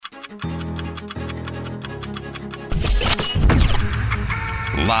Live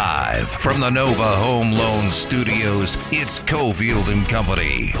from the Nova Home Loan Studios, it's Cofield and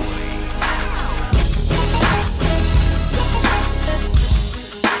Company.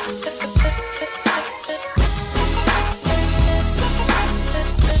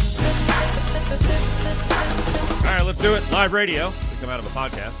 All right, let's do it. Live radio. We come out of a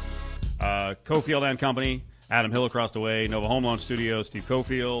podcast. Cofield and Company. Adam Hill across the way. Nova Home Loan Studios. Steve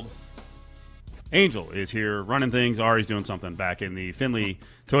Cofield. Angel is here running things. Ari's doing something back in the Findlay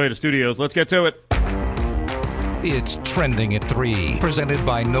Toyota Studios. Let's get to it. It's Trending at 3, presented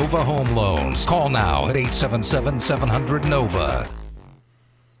by Nova Home Loans. Call now at 877-700-NOVA.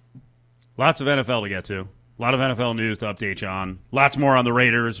 Lots of NFL to get to. A lot of NFL news to update you on. Lots more on the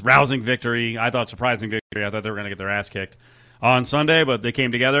Raiders. Rousing victory. I thought surprising victory. I thought they were going to get their ass kicked on Sunday, but they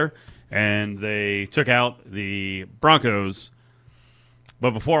came together and they took out the Broncos.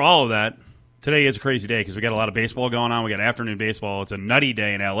 But before all of that, today is a crazy day because we got a lot of baseball going on. We got afternoon baseball. It's a nutty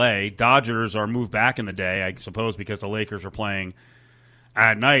day in L.A. Dodgers are moved back in the day, I suppose, because the Lakers are playing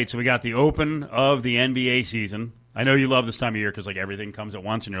at night. So we got the open of the NBA season. I know you love this time of year because like everything comes at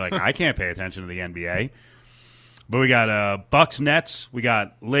once, and you're like, I can't pay attention to the NBA. But we got Bucks, Nets. We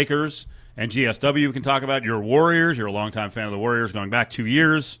got Lakers and GSW we can talk about. Your Warriors. You're a longtime fan of the Warriors going back 2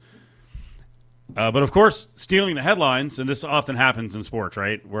 years. But of course, stealing the headlines, and this often happens in sports,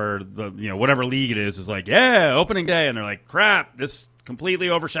 right? Where the whatever league it is like, yeah, opening day, and they're like, crap, this completely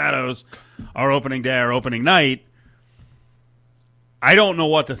overshadows our opening day, our opening night. I don't know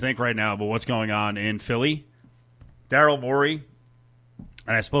what to think right now about what's going on in Philly. Daryl Morey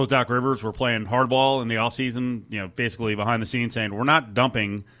and I suppose Doc Rivers were playing hardball in the offseason, basically behind the scenes saying we're not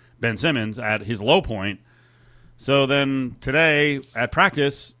dumping Ben Simmons at his low point. So then today at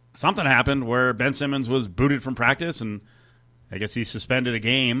practice, something happened where Ben Simmons was booted from practice, and I guess he suspended a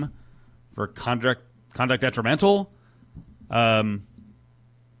game for conduct detrimental.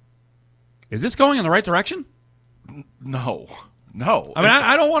 Is this going in the right direction? No. I mean,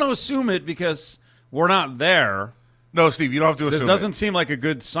 I don't want to assume it because we're not there. No, Steve, you don't have to assume This doesn't seem like a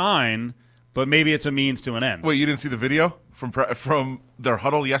good sign, but maybe it's a means to an end. Wait, you didn't see the video from their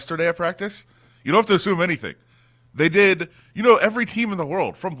huddle yesterday at practice? You don't have to assume anything. They did, every team in the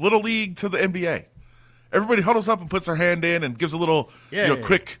world, from Little League to the NBA. Everybody huddles up and puts their hand in and gives a little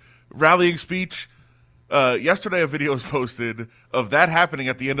quick rallying speech. Yesterday a video was posted of that happening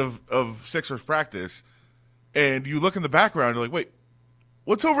at the end of Sixers practice, and you look in the background, you're like, wait,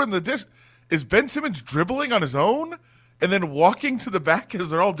 what's over in the distance? Is Ben Simmons dribbling on his own and then walking to the back as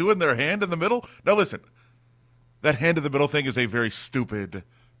they're all doing their hand in the middle? Now listen, that hand in the middle thing is a very stupid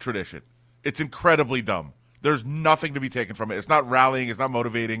tradition. It's incredibly dumb. There's nothing to be taken from it. It's not rallying. It's not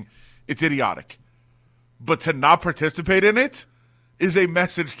motivating. It's idiotic. But to not participate in it is a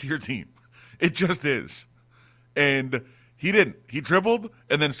message to your team. It just is. And he didn't. He dribbled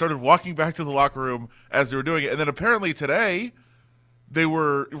and then started walking back to the locker room as they were doing it. And then apparently today they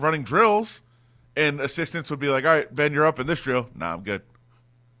were running drills and assistants would be like, all right, Ben, you're up in this drill. Nah, I'm good.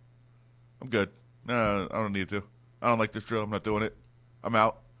 No, I don't need to. I don't like this drill. I'm not doing it. I'm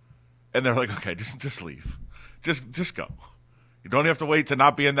out. And they're like, okay, just leave. Just go. You don't have to wait to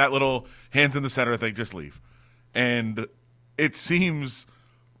not be in that little hands in the center thing. Just leave. And it seems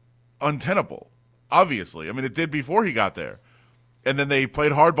untenable, obviously. I mean, it did before he got there. And then they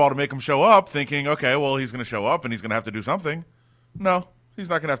played hardball to make him show up, thinking, okay, well, he's going to show up and he's going to have to do something. No, he's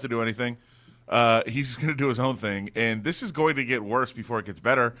not going to have to do anything. He's just going to do his own thing. And this is going to get worse before it gets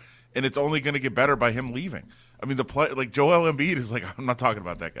better. And it's only going to get better by him leaving. I mean, Joel Embiid is like, I'm not talking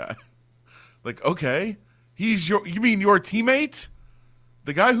about that guy. Like, okay, you mean your teammate?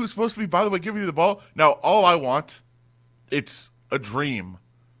 The guy who's supposed to be, by the way, giving you the ball? Now, all I want, it's a dream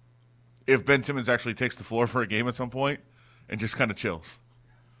if Ben Simmons actually takes the floor for a game at some point and just kind of chills.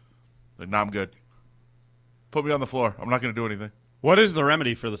 Like, nah, I'm good. Put me on the floor. I'm not going to do anything. What is the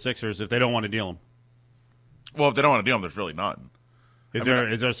remedy for the Sixers if they don't want to deal him? Well, if they don't want to deal him, there's really none. Is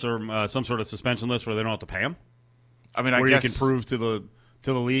there some sort of suspension list where they don't have to pay him? I mean, where I guess you can prove to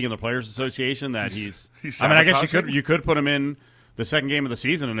the league and the Players Association that he's I mean, I guess you could put him in the second game of the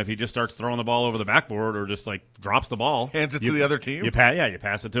season, and if he just starts throwing the ball over the backboard or just like drops the ball, hands it to the other team. You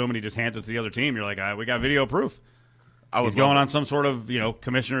pass it to him, and he just hands it to the other team. You're like, we got video proof. He's going on some sort of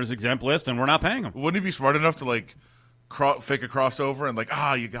commissioner's exempt list, and we're not paying him. Wouldn't he be smart enough to like fake a crossover and like,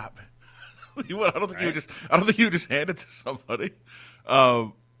 you got me? I don't think he would just hand it to somebody.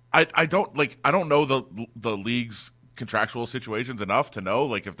 I don't know the league's contractual situations enough to know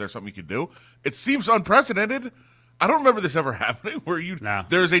like if there's something you could do. It seems unprecedented. I don't remember this ever happening where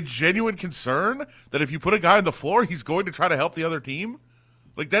there's a genuine concern that if you put a guy on the floor, he's going to try to help the other team.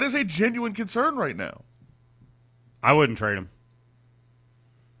 Like, that is a genuine concern right now. I wouldn't trade him.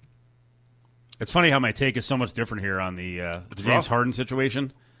 It's funny how my take is so much different here on the James rough. Harden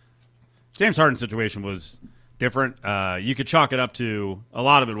situation. James Harden situation was different. You could chalk it up to a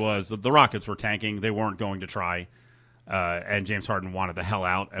lot of it was the Rockets were tanking. They weren't going to try. And James Harden wanted the hell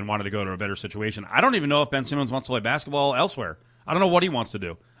out and wanted to go to a better situation. I don't even know if Ben Simmons wants to play basketball elsewhere. I don't know what he wants to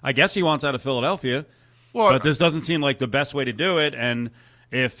do. I guess he wants out of Philadelphia, but this doesn't seem like the best way to do it. And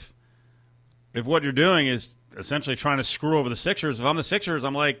if what you're doing is essentially trying to screw over the Sixers, if I'm the Sixers,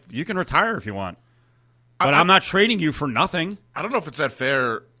 I'm like, you can retire if you want. But I'm not trading you for nothing. I don't know if it's that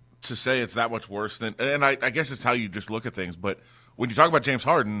fair to say it's that much worse than, and I guess it's how you just look at things. But when you talk about James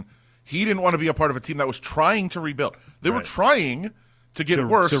Harden, he didn't want to be a part of a team that was trying to rebuild. They were trying to get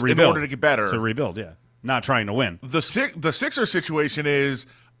worse in order to get better. To rebuild, yeah. Not trying to win. The Sixers situation is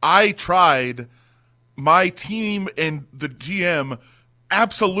I tried, my team and the GM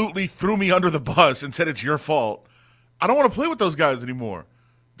absolutely threw me under the bus and said it's your fault. I don't want to play with those guys anymore.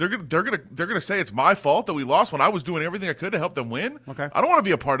 They're gonna say it's my fault that we lost when I was doing everything I could to help them win. Okay. I don't want to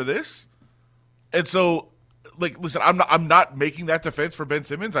be a part of this. And so, like, listen, I'm not making that defense for Ben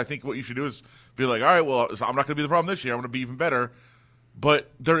Simmons. I think what you should do is be like, all right, well, I'm not going to be the problem this year. I'm going to be even better.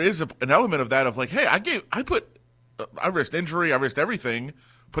 But there is an element of that of like, hey, I risked injury, I risked everything,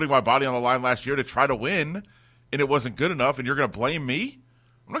 putting my body on the line last year to try to win, and it wasn't good enough, and you're going to blame me?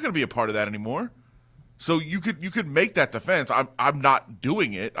 I'm not going to be a part of that anymore. So you could make that defense. I'm not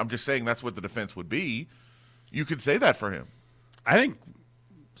doing it. I'm just saying that's what the defense would be. You could say that for him. I think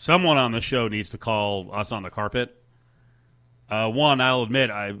someone on the show needs to call us on the carpet. One, I'll admit,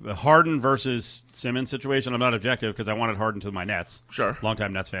 Harden versus Simmons situation, I'm not objective because I wanted Harden to my Nets. Sure.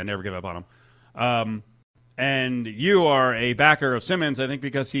 Longtime Nets fan, never give up on him. And you are a backer of Simmons, I think,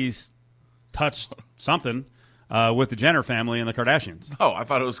 because he's touched something with the Jenner family and the Kardashians. Oh, I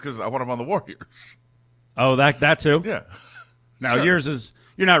thought it was because I want him on the Warriors. Oh, that too? Yeah. Now, Sure. yours is,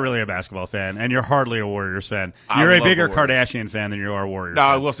 you're not really a basketball fan, and you're hardly a Warriors fan. I You're a love bigger the Warriors. Kardashian fan than you are a Warriors Now,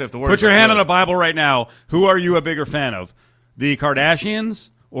 fan. I will say if the Warriors Put your are hand good- on the Bible right now. Who are you a bigger fan of? The Kardashians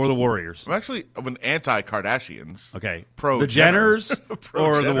or the Warriors? I'm an anti-Kardashians. Okay. Pro the Jenner. Jenners Pro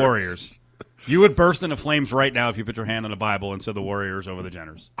or the Jenners. Warriors? You would burst into flames right now if you put your hand on the Bible and said the Warriors over the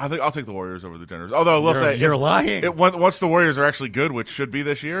Jenners. I think I'll take the Warriors over the Jenners. Although I will say, You're lying. Once the Warriors are actually good, which should be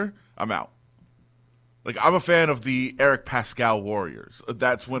this year, I'm out. Like, I'm a fan of the Eric Pascal Warriors.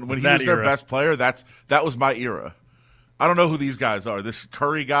 That's when he That was their era. best player. That was my era. I don't know who these guys are. This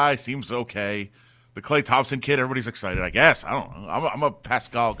Curry guy seems okay. The Klay Thompson kid, everybody's excited. I guess I don't know. I'm a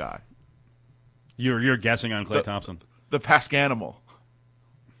Pascal guy. You're guessing on Klay Thompson. The Pascanimal.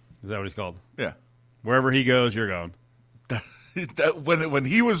 Is that what he's called? Yeah. Wherever he goes, you're going. When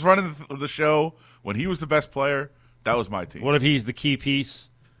he was running the show, when he was the best player, that was my team. What if he's the key piece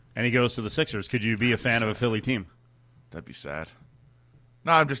and he goes to the Sixers? Could you be a fan of a Philly team? That'd be sad.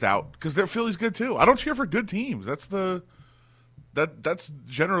 No, I'm just out because Philly's good too. I don't cheer for good teams. That's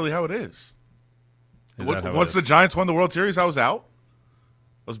generally how it is. Is that how it Once is? the Giants won the World Series, I was out.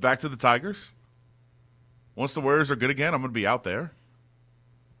 I was back to the Tigers. Once the Warriors are good again, I'm going to be out there.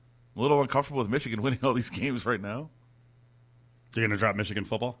 I'm a little uncomfortable with Michigan winning all these games right now. You're going to drop Michigan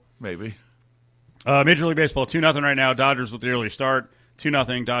football? Maybe. Major League Baseball, 2-0 right now. Dodgers with the early start.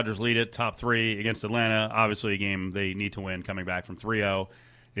 2-0. Dodgers lead it. Top three against Atlanta. Obviously a game they need to win coming back from 3-0.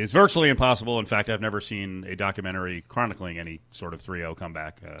 Is virtually impossible. In fact, I've never seen a documentary chronicling any sort of 3-0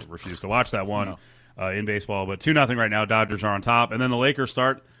 comeback. Refuse to watch that one in baseball. But 2-0 right now. Dodgers are on top. And then the Lakers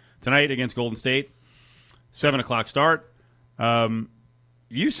start tonight against Golden State. 7 o'clock start.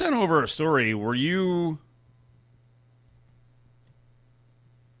 You sent over a story. Were you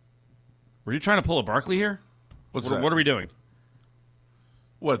trying to pull a Barkley here? What's What that? are we doing?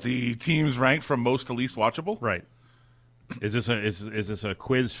 What, the teams ranked from most to least watchable? Right. Is this a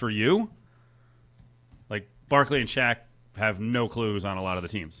quiz for you? Like Barkley and Shaq have no clues on a lot of the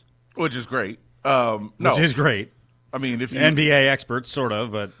teams, Which is great. No. which is great. I mean, if you NBA experts, sort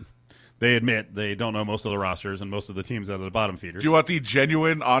of, but they admit they don't know most of the rosters and most of the teams that are the bottom feeders. do you want the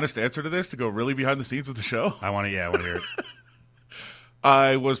genuine, honest answer to this to go really behind the scenes with the show? I want to hear it.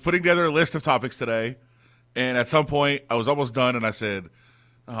 I was putting together a list of topics today, and at some point I was almost done, and I said,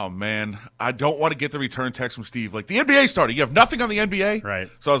 oh, man, I don't want to get the return text from Steve. Like, the NBA started. You have nothing on the NBA? Right.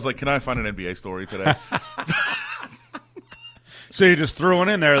 So I was like, can I find an NBA story today? So you just threw one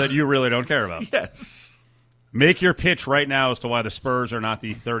in there that you really don't care about. Yes. Make your pitch right now as to why the Spurs are not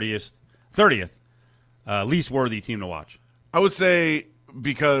the 30th least worthy team to watch. I would say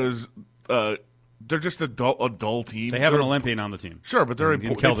because they're just a dull team. They have an They're- Olympian on the team. Sure, but they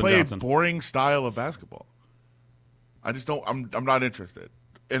Kelvin play Johnson. a boring style of basketball. I just don't. I'm not interested.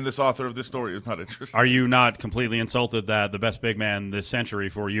 And this author of this story is not interested. Are you not completely insulted that the best big man this century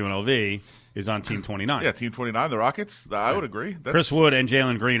for UNLV is on Team 29? Yeah, Team 29, the Rockets. I would agree. Chris Wood and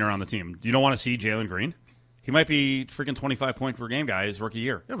Jalen Green are on the team. You don't want to see Jalen Green? He might be freaking 25 point per game guy his rookie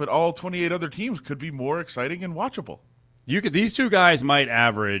year. Yeah, but all 28 other teams could be more exciting and watchable. These two guys might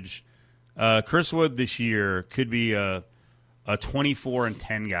average. Chris Wood this year could be a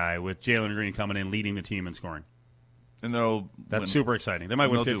 24-10 guy with Jalen Green coming in leading the team in scoring. And that's super exciting. They might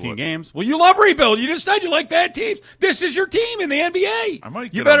win 15 games. Well, you love rebuild. You just said you like bad teams. This is your team in the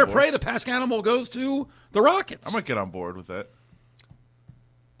NBA. You better pray the Pask Animal goes to the Rockets. I might get on board with that.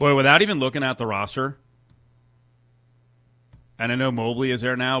 Boy, without even looking at the roster, and I know Mobley is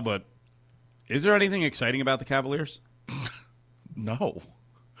there now, but is there anything exciting about the Cavaliers? No,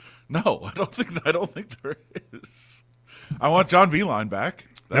 I don't think there is. I want John Beilein back.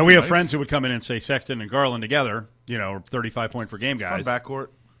 Now we have friends who would come in and say Sexton and Garland together, 35 point per game guys. Fun backcourt.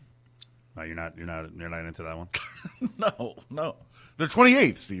 No, you're not into that one. No. They're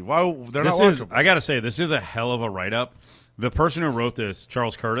 28th, Steve. Why they're not watchable? I got to say, this is a hell of a write up. The person who wrote this,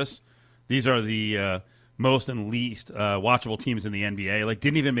 Charles Curtis, these are the most and least watchable teams in the NBA. Like,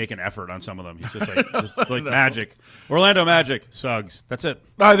 didn't even make an effort on some of them. He's just like Magic, Orlando Magic, Suggs. That's it.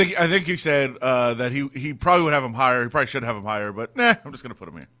 No, I think you said that he probably would have him higher. He probably should have him higher, but I'm just going to put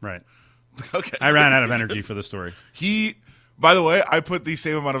him here. Right. Okay. I ran out of energy for the story. By the way, I put the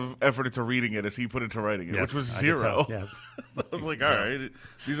same amount of effort into reading it as he put into writing it, which was 0. Yes. I was like, all right.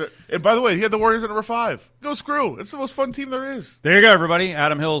 And by the way, he had the Warriors at number 5. Go screw. It's the most fun team there is. There you go, everybody.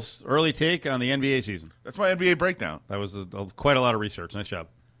 Adam Hill's early take on the NBA season. That's my NBA breakdown. That was quite a lot of research. Nice job.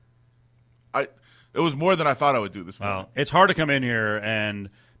 It was more than I thought I would do this morning. Well, it's hard to come in here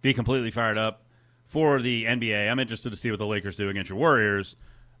and be completely fired up for the NBA. I'm interested to see what the Lakers do against your Warriors,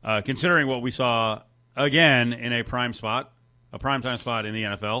 considering what we saw again in a primetime spot in the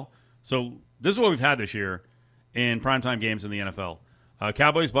NFL. So this is what we've had this year in primetime games in the NFL.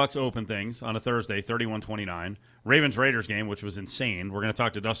 Cowboys-Bucks open things on a Thursday, 31-29. Ravens-Raiders game, which was insane. We're going to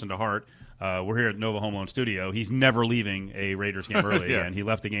talk to Dustin DeHart. We're here at Nova Home Loan Studio. He's never leaving a Raiders game early, and he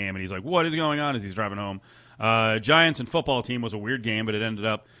left the game, and he's like, what is going on as he's driving home? Giants and football team was a weird game, but it ended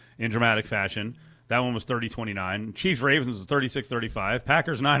up in dramatic fashion. That one was 30-29. Chiefs-Ravens was 36-35.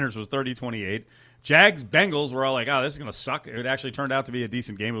 Packers-Niners was 30-28. Jags-Bengals were all like, oh, this is going to suck. It actually turned out to be a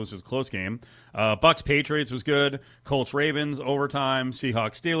decent game. It was just a close game. Bucks-Patriots was good. Colts-Ravens, overtime.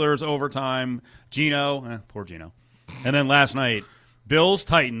 Seahawks-Steelers, overtime. Poor Geno. And then last night,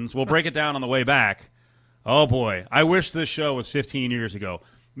 Bills-Titans. We'll break it down on the way back. Oh, boy. I wish this show was 15 years ago.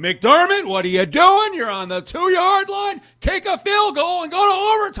 McDermott, what are you doing? You're on the 2-yard line. Kick a field goal and go to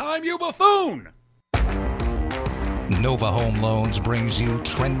overtime, you buffoon. Nova Home Loans brings you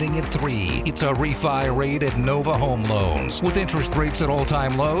Trending at 3. It's a refi rate at Nova Home Loans. With interest rates at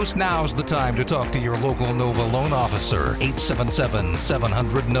all-time lows, now's the time to talk to your local Nova loan officer.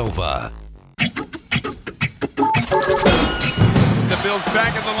 877-700-NOVA. The Bills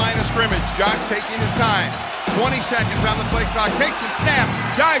back at the line of scrimmage. Josh taking his time. 20 seconds on the play clock. Takes a snap.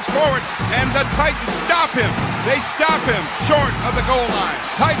 Dives forward. And the Titans stop him. They stop him short of the goal line.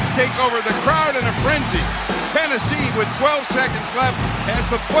 Titans take over the crowd in a frenzy. Tennessee, with 12 seconds left, has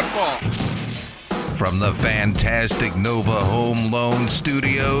the football. From the fantastic Nova Home Loan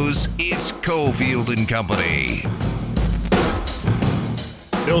Studios, it's Cofield and Company.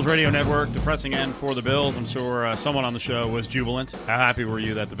 Bills Radio Network, depressing end for the Bills. I'm sure someone on the show was jubilant. How happy were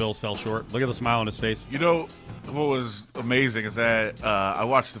you that the Bills fell short? Look at the smile on his face. You know, what was amazing is that I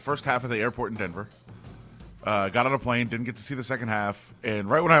watched the first half of the airport in Denver. Got on a plane, didn't get to see the second half, and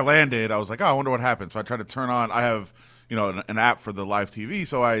right when I landed, I was like, "Oh, I wonder what happened." So I tried to turn on. I have, an app for the live TV,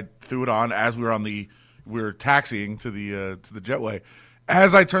 so I threw it on as we were taxiing to the jetway.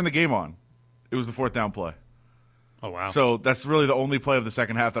 As I turned the game on, it was the 4th down play. Oh wow! So that's really the only play of the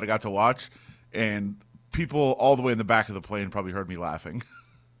second half that I got to watch, and people all the way in the back of the plane probably heard me laughing.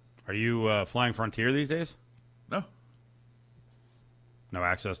 Are you flying Frontier these days? No. No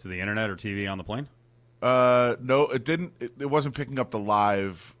access to the internet or TV on the plane? No, it didn't. It wasn't picking up the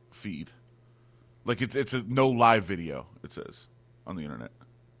live feed. Like it's a no live video. It says on the internet.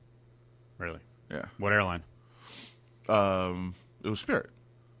 Really? Yeah. What airline? It was Spirit.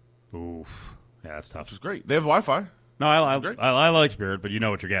 Oof. Yeah, that's tough. Which is great. They have Wi-Fi. No, I like Spirit, but you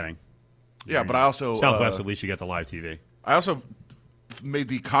know what you're getting. Yeah, but I also Southwest. At least you get the live TV. I also made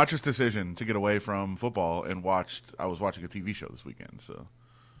the conscious decision to get away from football and I was watching a TV show this weekend, so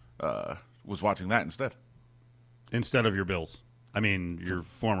was watching that instead. Instead of your Bills. I mean, your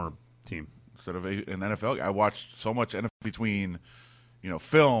former team. Instead of an NFL. I watched so much NFL between,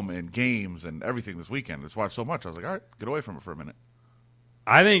 film and games and everything this weekend. I just watched so much. I was like, all right, get away from it for a minute.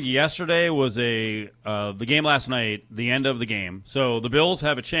 I think yesterday was the game last night, the end of the game. So the Bills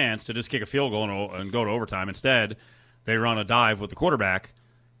have a chance to just kick a field goal and go to overtime. Instead, they run a dive with the quarterback.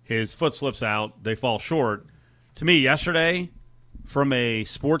 His foot slips out. They fall short. To me, yesterday, from a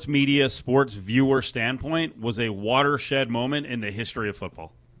sports media, sports viewer standpoint, was a watershed moment in the history of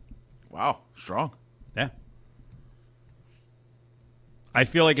football. Wow, strong. Yeah. I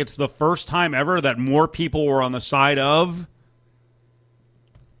feel like it's the first time ever that more people were on the side of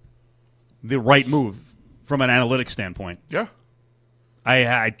the right move from an analytics standpoint. Yeah.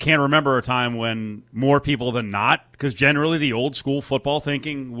 I can't remember a time when more people than not, because generally the old school football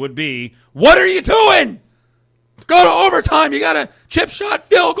thinking would be, what are you doing? Go to overtime. You got a chip shot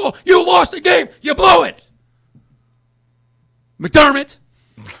field goal. You lost the game. You blew it. McDermott.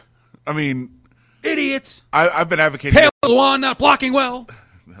 I mean, idiots. I've been advocating. Taylor Lewan not blocking well.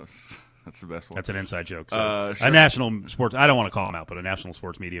 That's the best one. That's an inside joke. So sure. A national sports, I don't want to call him out, but a national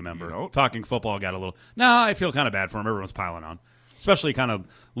sports media member talking football got a little. No, I feel kind of bad for him. Everyone's piling on, especially kind of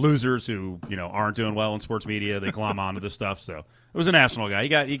losers who aren't doing well in sports media. They glom onto this stuff. So it was a national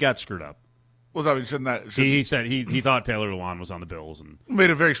guy. He got screwed up. Well, I mean, shouldn't he said he thought Taylor Lewan was on the Bills and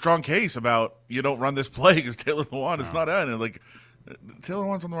made a very strong case about you don't run this play because Taylor Lewan is not in it. Like Taylor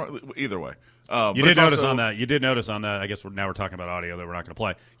Lewan's on the wrong. Either way, you did notice on that. You did notice on that. I guess now we're talking about audio that we're not going to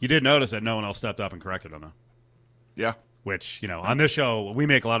play. You did notice that no one else stepped up and corrected him though. Yeah. Which on this show we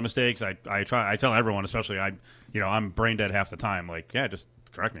make a lot of mistakes. I tell everyone, especially I'm brain dead half the time. Like just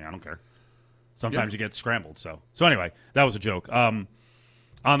correct me. I don't care. Sometimes you get scrambled. So anyway, that was a joke.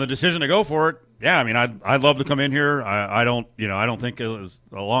 On the decision to go for it, yeah, I mean, I'd love to come in here. I don't think it was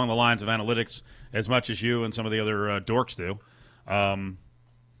along the lines of analytics as much as you and some of the other dorks do.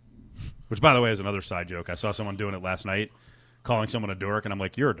 Which, by the way, is another side joke. I saw someone doing it last night, calling someone a dork, and I'm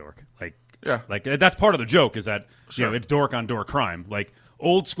like, you're a dork. Like that's part of the joke is that it's dork on dork crime. Like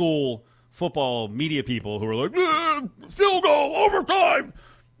old school football media people who are like, field goal, overtime,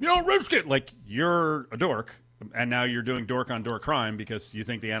 risk it. Like you're a dork. And now you're doing dork on dork crime because you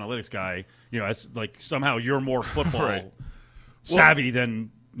think the analytics guy, it's like somehow you're more football savvy than,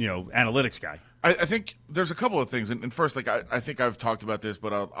 analytics guy. I think there's a couple of things. And first, I think I've talked about this,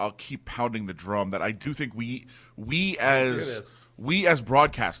 but I'll keep pounding the drum that I do think we as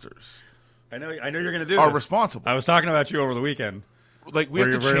broadcasters, I know you're going to do are this. Responsible. I was talking about you over the weekend. Like we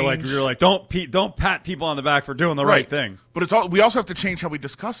have to change. You're like, don't pat people on the back for doing the right thing. But we also have to change how we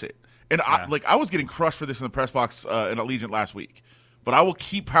discuss it. And I was getting crushed for this in the press box in Allegiant last week. But I will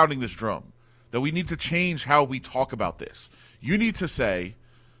keep pounding this drum that we need to change how we talk about this. You need to say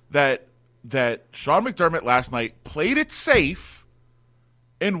that Sean McDermott last night played it safe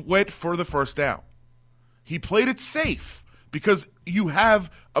and went for the first down. He played it safe because you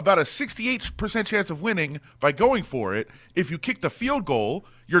have about a 68% chance of winning by going for it. If you kick the field goal,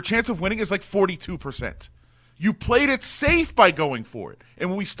 your chance of winning is like 42%. You played it safe by going for it.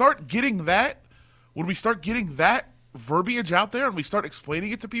 And when we start getting that verbiage out there and we start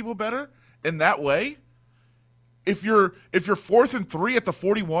explaining it to people better in that way, if you're 4th and 3 at the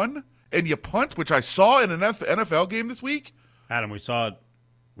 41 and you punt, which I saw in an NFL game this week. Adam, we saw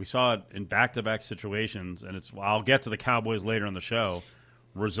it in back-to-back situations, and I'll get to the Cowboys later in the show.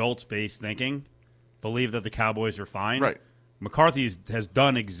 Results-based thinking, believe that the Cowboys are fine. Right. McCarthy has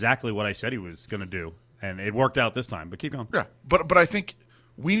done exactly what I said he was going to do. And it worked out this time, but keep going. Yeah, but I think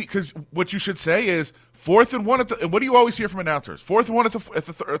because what you should say is 4th and 1 and what do you always hear from announcers? 4th and 1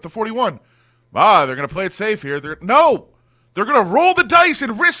 at the 41. They're going to play it safe here. They're going to roll the dice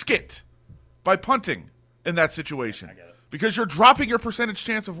and risk it by punting in that situation because you're dropping your percentage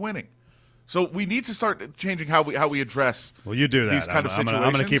chance of winning. So we need to start changing how we address. Well, you do that. These kind of situations.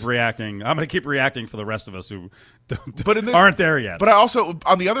 I'm going to keep reacting. I'm going to keep reacting for the rest of us who aren't there yet. But I also,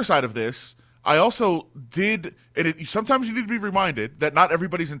 on the other side of this. I also did, and sometimes you need to be reminded that not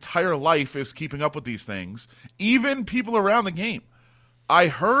everybody's entire life is keeping up with these things, even people around the game. I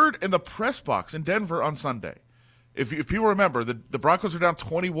heard in the press box in Denver on Sunday, if people remember, the Broncos are down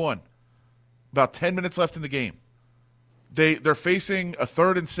 21, about 10 minutes left in the game. They're facing a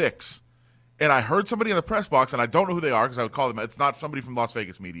 3rd and 6, and I heard somebody in the press box, and I don't know who they are because I would call them, it's not somebody from Las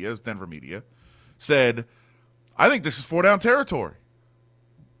Vegas media, it's Denver media, said, I think this is 4-down territory.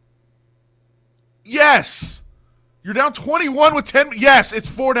 Yes. You're down 21 with 10. Yes, it's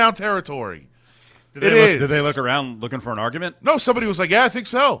 4-down territory. Did they look around looking for an argument? No, somebody was like, yeah, I think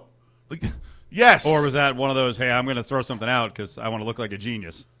so. Like, yes. Or was that one of those, hey, I'm going to throw something out because I want to look like a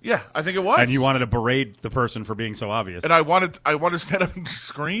genius? Yeah, I think it was. And you wanted to berate the person for being so obvious. And I wanted to stand up and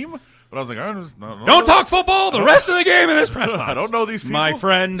scream, but I was like, don't talk football the rest of the game in this press box. I don't know these people. My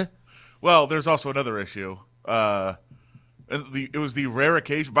friend. Well, there's also another issue. And it was the rare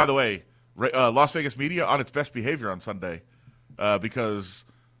occasion. By the way, Las Vegas media on its best behavior on Sunday because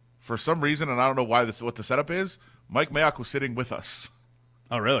for some reason, and I don't know what the setup is, Mike Mayock was sitting with us.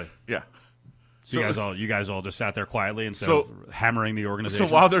 Oh, really? Yeah. So you guys all just sat there quietly instead of hammering the organization.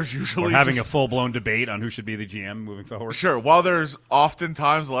 So while there's usually or having a full-blown debate on who should be the GM moving forward. Sure. While there's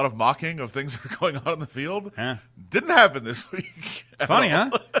oftentimes a lot of mocking of things that are going on in the field, didn't happen this week. Funny,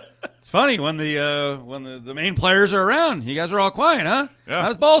 huh? It's funny when the main players are around. You guys are all quiet, huh? Yeah.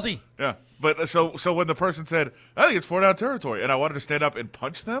 Not as ballsy. Yeah. But so when the person said, I think it's 4-down territory, and I wanted to stand up and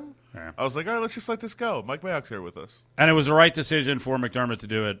punch them, I was like, all right, let's just let this go. Mike Mayock's here with us. And it was the right decision for McDermott to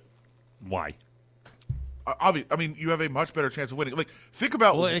do it. Why? I mean, you have a much better chance of winning. Like, think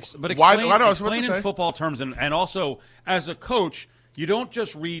about why. Explain in football terms, and also as a coach, you don't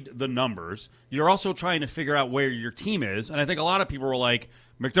just read the numbers. You're also trying to figure out where your team is. And I think a lot of people were like,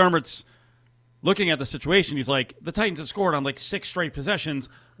 McDermott's looking at the situation. He's like, the Titans have scored on like 6 straight possessions.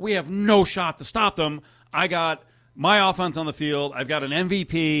 We have no shot to stop them. I got my offense on the field. I've got an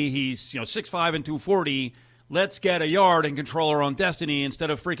MVP. He's 6'5" and 240. Let's get a yard and control our own destiny instead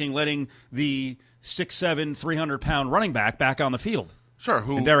of freaking letting the 6'7", 300-pound running back on the field. Sure.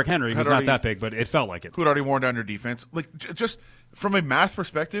 And Derrick Henry, who's not that big, but it felt like it. Who'd already worn down your defense. Like, just from a math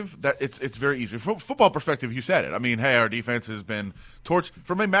perspective, that it's very easy. From a football perspective, you said it. I mean, hey, our defense has been torched.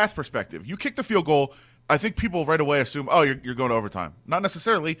 From a math perspective, you kick the field goal, I think people right away assume, oh, you're going to overtime. Not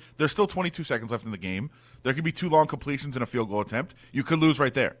necessarily. There's still 22 seconds left in the game. There could be 2 long completions in a field goal attempt. You could lose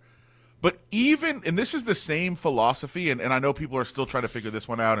right there. But and this is the same philosophy, and I know people are still trying to figure this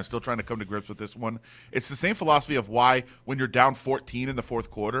one out and still trying to come to grips with this one. It's the same philosophy of why when you're down 14 in the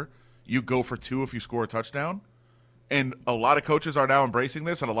fourth quarter, you go for 2 if you score a touchdown. And a lot of coaches are now embracing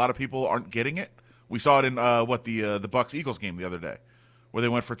this, and a lot of people aren't getting it. We saw it in the Bucs-Eagles game the other day, where they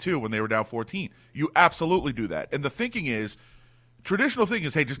went for 2 when they were down 14. You absolutely do that. And the thinking is, traditional thinking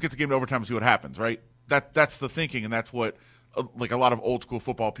is, hey, just get the game to overtime and see what happens, right? That's the thinking, and that's what like a lot of old school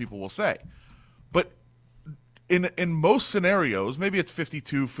football people will say. But in most scenarios, maybe it's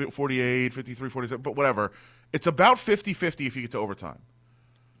 52-48, 53-47, but whatever, it's about 50-50 if you get to overtime.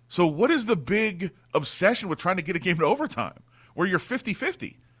 So what is the big obsession with trying to get a game to overtime where you're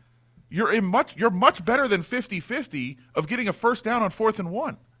 50-50? You're much better than 50-50 of getting a first down on 4th and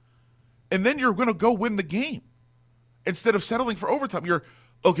 1. And then you're going to go win the game instead of settling for overtime.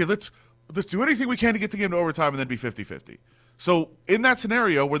 Let's do anything we can to get the game to overtime and then be 50-50. So in that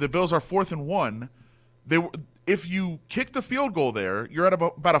scenario where the Bills are 4th and 1, if you kick the field goal there, you're at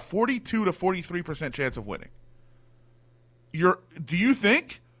about a 42 to 43% chance of winning. Do you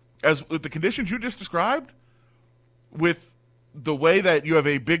think, as with the conditions you just described, with the way that you have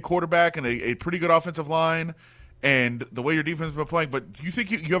a big quarterback and a pretty good offensive line and the way your defense has been playing, but do you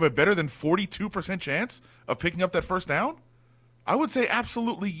think you have a better than 42% chance of picking up that first down? I would say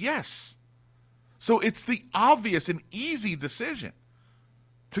absolutely yes. So it's the obvious and easy decision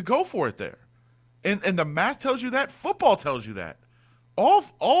to go for it there. And the math tells you that. Football tells you that.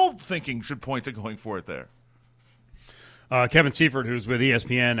 All thinking should point to going for it there. Kevin Seifert, who's with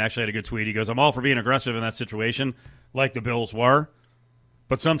ESPN, actually had a good tweet. He goes, I'm all for being aggressive in that situation, like the Bills were,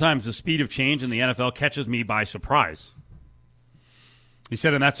 but sometimes the speed of change in the NFL catches me by surprise. He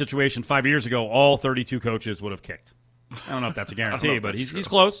said in that situation 5 years ago, all 32 coaches would have kicked. I don't know if that's a guarantee, but he's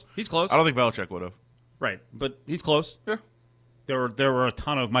close. He's close. I don't think Belichick would have. Right, but he's close. Yeah. There were a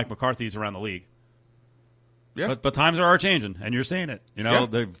ton of Mike McCarthy's around the league. Yeah. But times are changing, and you're seeing it. Yeah.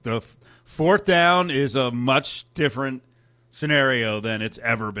 The 4th down is a much different scenario than it's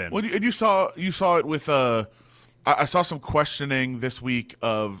ever been. Well, and you saw it with I saw some questioning this week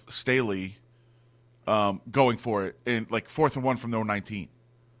of Staley going for it in like 4th and 1 from their 19.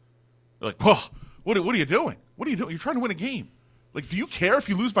 They're like, whoa, what are you doing? What are you doing? You're trying to win a game. Like, do you care if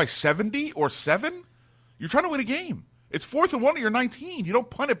you lose by 70 or 7? You're trying to win a game. It's 4th and 1 at your 19. You don't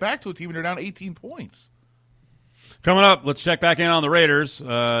punt it back to a team when you're down 18 points. Coming up, let's check back in on the Raiders.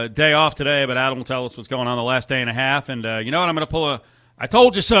 Day off today, but Adam will tell us what's going on the last day and a half. And you know what? I'm going to pull a I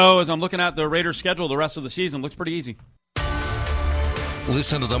told you so as I'm looking at the Raiders' schedule the rest of the season. Looks pretty easy.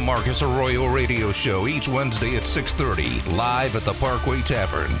 Listen to the Marcus Arroyo Radio Show each Wednesday at 6:30, live at the Parkway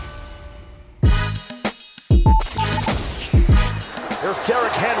Tavern. Here's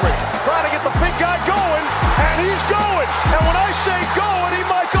Derrick Henry trying to get the big guy going, and he's going. And when I say going, he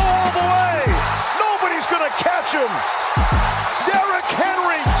might go all the way. Nobody's going to catch him. Derrick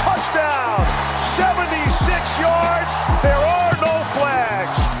Henry, touchdown. 76 yards. There are no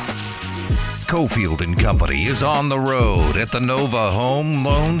flags. Cofield and Company is on the road at the Nova Home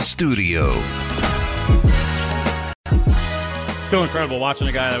Loan Studio. Still incredible watching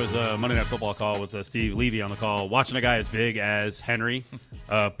a guy that was a Monday Night Football call with Steve Levy on the call, watching a guy as big as Henry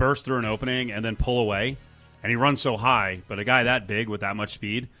burst through an opening and then pull away. And he runs so high, but a guy that big with that much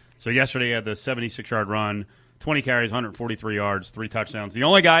speed. So yesterday he had the 76-yard run, 20 carries, 143 yards, 3 touchdowns. The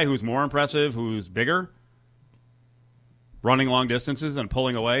only guy who's more impressive, who's bigger, running long distances and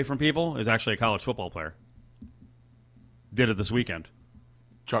pulling away from people, is actually a college football player. Did it this weekend.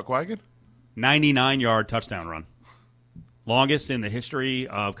 Chuck Wagon? 99-yard touchdown run. Longest in the history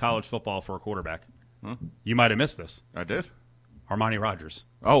of college football for a quarterback. You might have missed this. I did. Armani Rogers.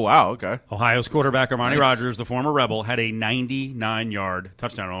 Oh, wow. Okay. Ohio's quarterback Armani Rogers, the former Rebel, had a 99-yard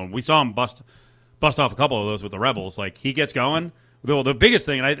touchdown run. We saw him bust off a couple of those with the Rebels. Like, he gets going. The biggest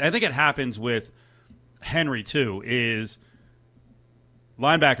thing, and I think it happens with Henry too, is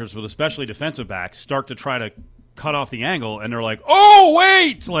linebackers with especially defensive backs start to try to cut off the angle, and they're like, oh,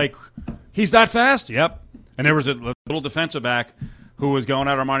 wait! Like, he's that fast? Yep. And there was a little defensive back who was going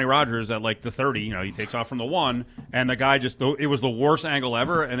at Armani Rogers at like the 30. You know, he takes off from the 1, and the guy it was the worst angle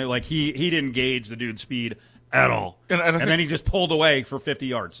ever, and he didn't gauge the dude's speed at all. And then he just pulled away for 50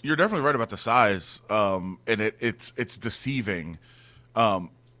 yards. You're definitely right about the size, and it's deceiving.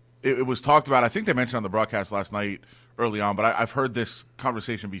 It was talked about, I think they mentioned on the broadcast last night early on, but I've heard this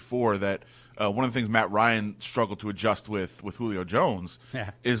conversation before that one of the things Matt Ryan struggled to adjust with Julio Jones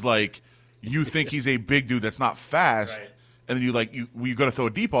is like, you think he's a big dude that's not fast, right, and then you got to throw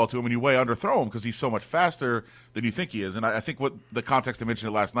a deep ball to him and you way underthrow him because he's so much faster than you think he is. And I think what the context I mentioned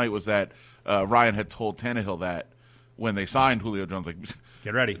it last night was that Ryan had told Tannehill that when they signed Julio Jones, like,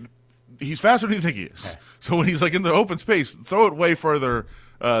 get ready, he's faster than you think he is. So when he's like in the open space, throw it way further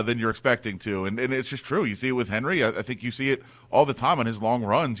than you're expecting to. And it's just true. You see it with Henry. I think you see it all the time on his long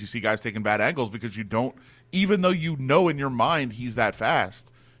runs. You see guys taking bad angles because you don't, even though you know in your mind he's that fast,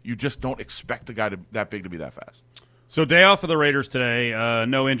 you just don't expect the guy that big to be that fast. So day off for the Raiders today.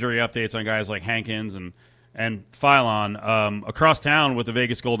 No injury updates on guys like Hankins and Philon. Across town with the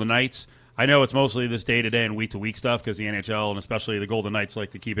Vegas Golden Knights, I know it's mostly this day-to-day and week-to-week stuff because the NHL and especially the Golden Knights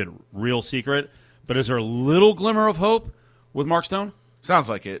like to keep it real secret. But is there a little glimmer of hope with Mark Stone? Sounds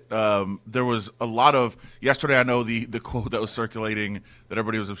like it. There was a lot of – yesterday I know the quote that was circulating that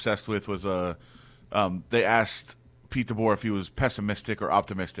everybody was obsessed with was they asked – Pete DeBoer if he was pessimistic or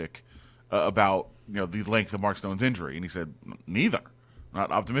optimistic about the length of Mark Stone's injury, and he said neither,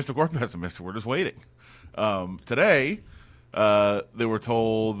 not optimistic or pessimistic. We're just waiting. Today, they were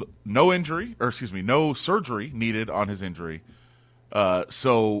told no surgery needed on his injury.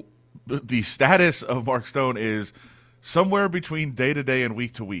 So the status of Mark Stone is somewhere between day to day and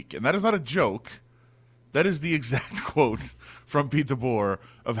week to week, and that is not a joke. That is the exact quote from Pete DeBoer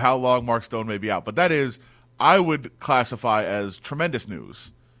of how long Mark Stone may be out. But that is, I would classify as tremendous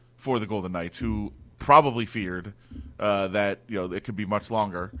news for the Golden Knights, who probably feared that it could be much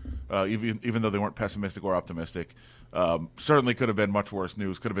longer, even though they weren't pessimistic or optimistic. Certainly could have been much worse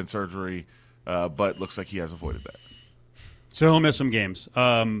news, could have been surgery, but looks like he has avoided that. So he'll miss some games.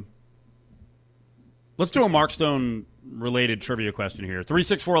 Let's do a Mark Stone-related trivia question here.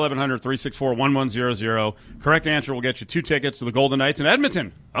 364-1100, 364-1100. Correct answer will get you 2 tickets to the Golden Knights in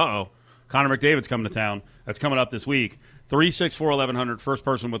Edmonton. Uh-oh. Connor McDavid's coming to town. That's coming up this week. 364-1100, first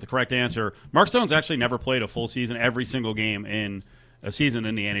person with the correct answer. Mark Stone's actually never played a full season, every single game in a season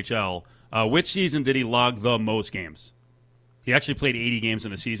in the NHL. Which season did he log the most games? He actually played 80 games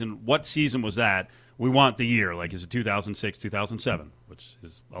in a season. What season was that? We want the year. Like, is it 2006, 2007? Which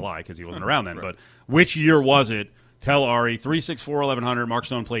is a lie because he wasn't around then. Right. But which year was it? Tell Ari. 364-1100. Mark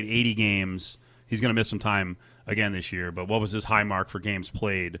Stone played 80 games. He's going to miss some time again this year. But what was his high mark for games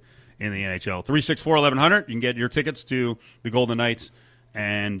played in the NHL? 364-1100. You can get your tickets to the Golden Knights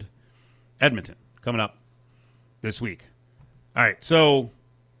and Edmonton coming up this week. All right, so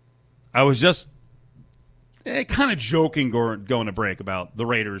I was just kind of joking going to break about the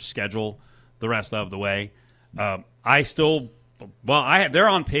Raiders' schedule the rest of the way. They're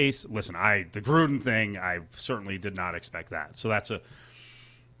on pace. Listen, the Gruden thing, I certainly did not expect that. So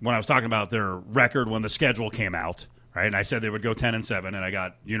when I was talking about their record when the schedule came out, right? And I said they would go 10-7, and I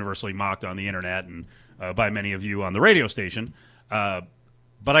got universally mocked on the internet and by many of you on the radio station.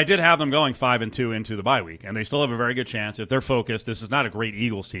 But I did have them going 5-2 into the bye week, and they still have a very good chance if they're focused. This is not a great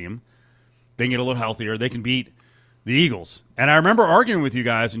Eagles team. They can get a little healthier. They can beat the Eagles. And I remember arguing with you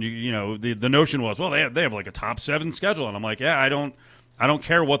guys, and the notion was, well, they have like a top 7 schedule, and I'm like, yeah, I don't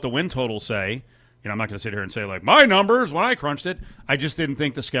care what the win totals say. I'm not going to sit here and say like my numbers when I crunched it. I just didn't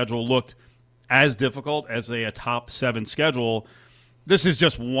think the schedule looked as difficult as a top 7 schedule. This is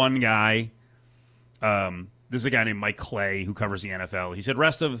just one guy. this is a guy named Mike Clay who covers the NFL. He said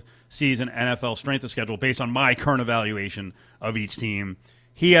rest of season NFL strength of schedule based on my current evaluation of each team.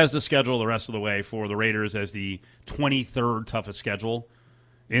 He has the schedule the rest of the way for the Raiders as the 23rd toughest schedule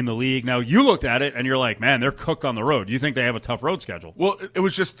in the league. Now, you looked at it, and you're like, man, they're cooked on the road. You think they have a tough road schedule? Well, it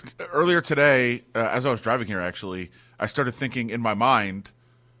was just earlier today, as I was driving here, actually, I started thinking in my mind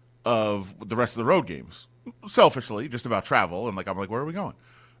of the rest of the road games, selfishly, just about travel, and I'm like, where are we going?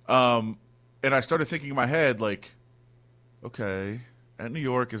 And I started thinking in my head, like, okay, at New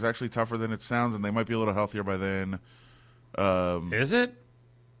York is actually tougher than it sounds, and they might be a little healthier by then. Is it?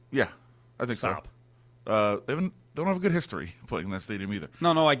 Yeah, I think Stop. so. They don't have a good history playing in that stadium either.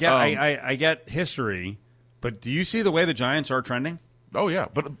 No, I get I get history, but do you see the way the Giants are trending? Oh, yeah.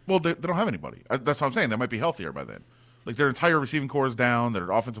 But, they don't have anybody. That's what I'm saying. They might be healthier by then. Like, their entire receiving core is down. Their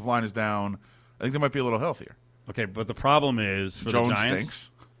offensive line is down. I think they might be a little healthier. Okay, but the problem is for Jones the Giants.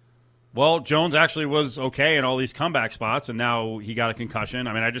 Stinks. Well, Jones actually was okay in all these comeback spots, and now he got a concussion.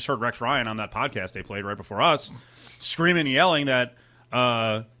 I mean, I just heard Rex Ryan on that podcast they played right before us screaming and yelling that,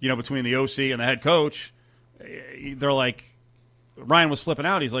 between the OC and the head coach, they're like, Ryan was flipping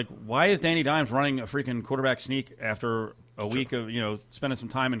out. He's like, why is Danny Dimes running a freaking quarterback sneak after a week of, spending some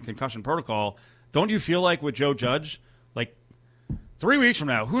time in concussion protocol? Don't you feel like with Joe Judge, 3 weeks from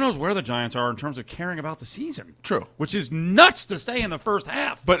now, who knows where the Giants are in terms of caring about the season? True. Which is nuts to stay in the first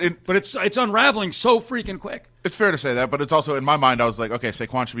half. But it's unraveling so freaking quick. It's fair to say that, but it's also, in my mind, I was like, okay,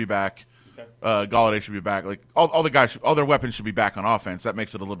 Saquon should be back. Galladay should be back. Like all the guys, all their weapons should be back on offense. That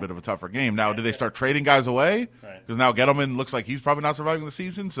makes it a little bit of a tougher game. Now, do they start trading guys away? Because now Gettleman looks like he's probably not surviving the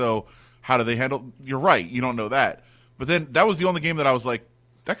season. So how do they handle? You're right. You don't know that. But then that was the only game that I was like,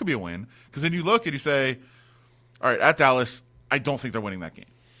 that could be a win. Because then you look and you say, all right, at Dallas, I don't think they're winning that game.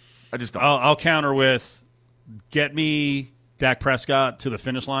 I just don't. I'll counter with, get me Dak Prescott to the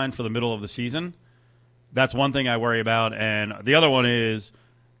finish line for the middle of the season. That's one thing I worry about. And the other one is,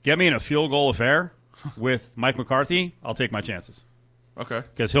 get me in a field goal affair with Mike McCarthy. I'll take my chances. Okay.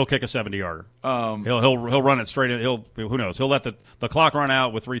 Because he'll kick a 70-yarder. He'll run it straight in. Who knows? He'll let the clock run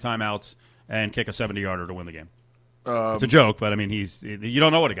out with 3 timeouts and kick a 70-yarder to win the game. It's a joke, but I mean, you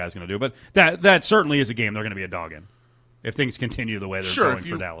don't know what a guy's going to do. But that certainly is a game they're going to be a dog in if things continue the way they're going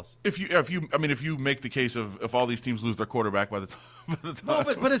for Dallas. If you make the case of if all these teams lose their quarterback by the time. No,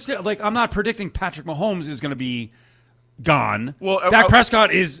 but it's like, I'm not predicting Patrick Mahomes is going to be gone. Well, Dak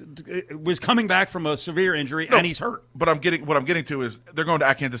Prescott was coming back from a severe injury and he's hurt. But what I'm getting to is they're going to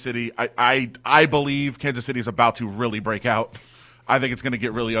at Kansas City. I believe Kansas City is about to really break out. I think it's going to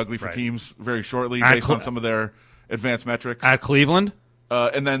get really ugly for teams very shortly based on some of their advanced metrics at Cleveland.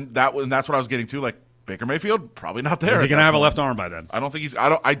 And that's what I was getting to. Like Baker Mayfield, probably not there. Is he going to have a left arm by then? I don't think he's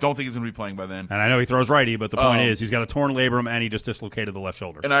going to be playing by then. And I know he throws righty, but the point is he's got a torn labrum and he just dislocated the left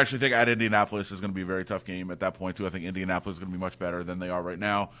shoulder. And I actually think at Indianapolis is going to be a very tough game at that point too. I think Indianapolis is going to be much better than they are right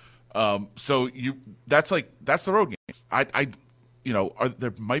now. So that's the road games.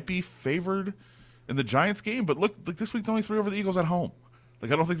 There might be favored in the Giants game, but look, this week they only 3 over the Eagles at home. I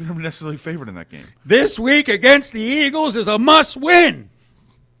don't think they're going to be necessarily favored in that game. This week against the Eagles is a must-win.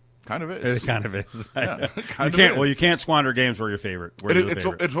 Kind of is. It kind of is. Yeah, you can't squander games where you're favorite. It's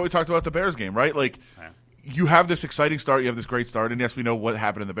what we talked about the Bears game, right? Like, you have this exciting start, you have this great start, and yes, we know what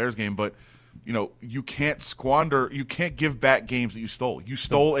happened in the Bears game, but you can't squander, you can't give back games that you stole. You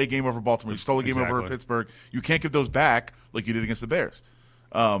stole a game over Baltimore, you stole a game over Pittsburgh. You can't give those back like you did against the Bears.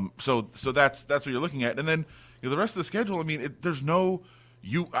 So that's what you're looking at, and then the rest of the schedule. I mean, there's no.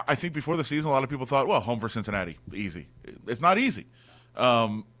 I think before the season, a lot of people thought, well, home versus Cincinnati, easy. It's not easy.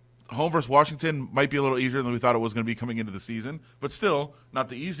 Home versus Washington might be a little easier than we thought it was going to be coming into the season, but still not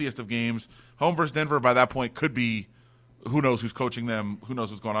the easiest of games. Home versus Denver by that point could be, who knows who's coaching them, who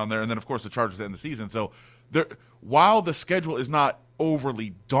knows what's going on there, and then, of course, the Chargers at the end of the season. So while the schedule is not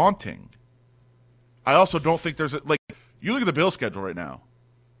overly daunting, I also don't think there's you look at the Bills' schedule right now.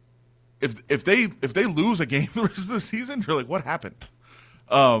 If they lose a game the rest of the season, you're like, what happened?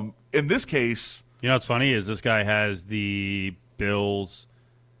 In this case, what's funny is this guy has the Bills.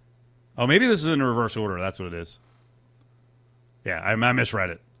 Oh, maybe this is in reverse order. That's what it is. Yeah, I misread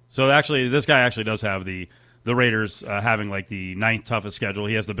it. So actually, this guy actually does have the Raiders having the 9th toughest schedule.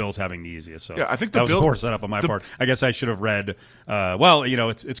 He has the Bills having the easiest. So yeah, I think that was a poor setup on my part. I guess I should have read.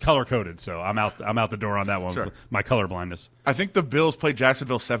 It's color coded, so I'm out the door on that one. Sure. With my color blindness. I think the Bills play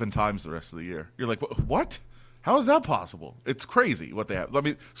Jacksonville 7 times the rest of the year. You're like, what? How is that possible? It's crazy what they have.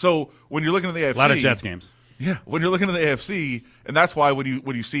 So when you're looking at the AFC, a lot of Jets games. Yeah, when you're looking at the AFC, and that's why when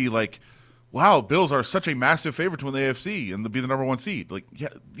you see wow, Bills are such a massive favorite to win the AFC and to be the number 1 seed.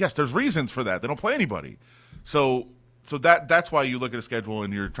 Yes, there's reasons for that. They don't play anybody. So So that's why you look at a schedule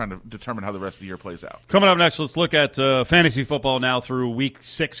and you're trying to determine how the rest of the year plays out. Coming up next, let's look at fantasy football now through Week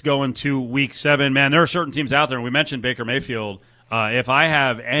 6 going to Week 7. Man, there are certain teams out there. We mentioned Baker Mayfield. If I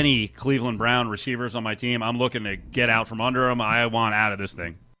have any Cleveland Brown receivers on my team, I'm looking to get out from under them. I want out of this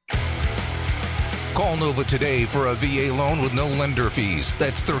thing. Call Nova today for a VA loan with no lender fees.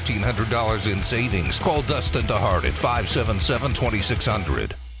 That's $1,300 in savings. Call Dustin DeHart at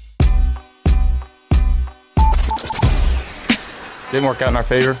 577-2600. Didn't work out in our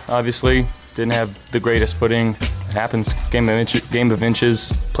favor, obviously. Didn't have the greatest footing. It happens. Game of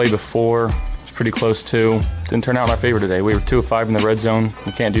inches. Played before. It's pretty close too. Didn't turn out in our favor today. We were 2 of 5 in the red zone.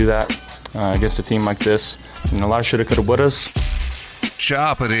 We can't do that against a team like this. And a lot of shoulda, coulda, wouldas.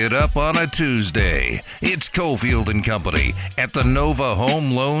 Chopping it up on a Tuesday. It's Cofield and Company at the Nova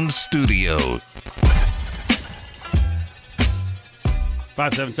Home Loan Studio.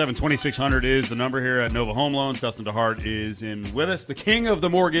 577-2600 is the number here at Nova Home Loans. Dustin DeHart is in with us, the king of the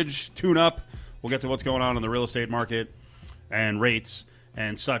mortgage tune-up. We'll get to what's going on in the real estate market and rates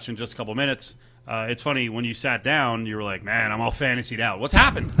and such in just a couple minutes. It's funny, when you sat down, you were like, man, I'm all fantasied out. What's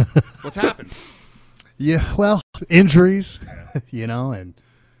happened? What's happened? Yeah, well, injuries, and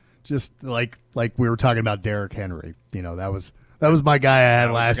just like we were talking about Derrick Henry. That was my guy I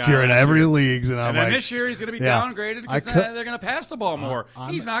had last year in every league. And I'm then like, this year he's going to be downgraded because they're going to pass the ball more.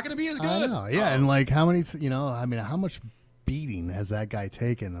 He's not going to be as good. I know, yeah. And like how many, how much beating has that guy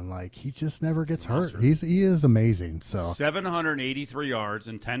taken? And like he just never gets hurt. He is amazing. So 783 yards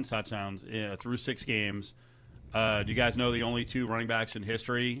and 10 touchdowns through 6 games. Do you guys know the only 2 running backs in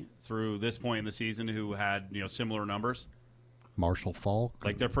history through this point in the season who had similar numbers? Marshall Faulk,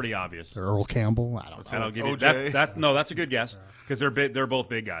 like they're pretty obvious. Earl Campbell, I don't know. And I'll give you that. No, that's a good guess because they're both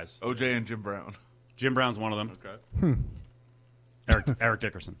big guys. OJ and Jim Brown. Jim Brown's one of them. Okay. Eric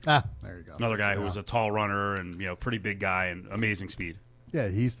Dickerson. There you go. Another guy who was a tall runner and pretty big guy and amazing speed. Yeah,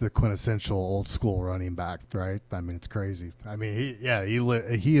 he's the quintessential old school running back, right? I mean, it's crazy. I mean,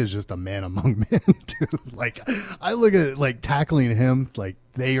 he is just a man among men, dude. Like, I look at like tackling him, like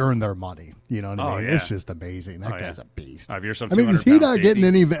they earn their money. You know what I mean? Yeah. It's just amazing. That guy's a beast. Is he not getting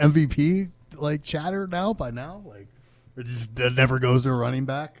any MVP like chatter by now? Like, it just never goes to a running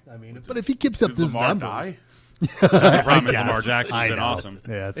back. I mean, but if he keeps up this number. That's the problem is Lamar Jackson's been awesome.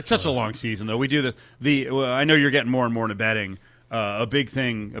 Yeah, it's such a long season, though. We do this. I know you're getting more and more into betting. A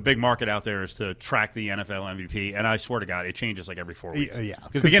big market out there is to track the NFL MVP, and I swear to God, it changes like every 4 weeks. Yeah,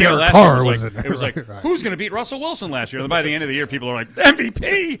 because the beginning of last year it was like, who's going to beat Russell Wilson last year? And by the end of the year, people are like,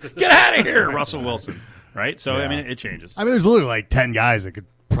 MVP, get out of here, Russell Wilson. Right? So, I mean, it changes. I mean, there's literally like 10 guys that could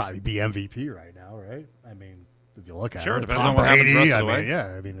probably be MVP right now, right? I mean, if you look at it. Depends on what happens the rest of the way.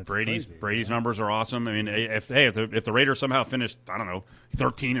 It's Brady's crazy. numbers are awesome. I mean, if the Raiders somehow finished, I don't know,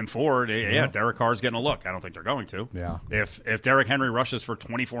 13-4, Derek Carr's getting a look. I don't think they're going to. Yeah. If Derrick Henry rushes for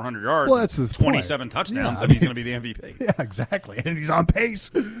 2,400 yards, well, that's his 27 point. touchdowns, Yeah, then he's going to be the MVP. Yeah, exactly, and he's on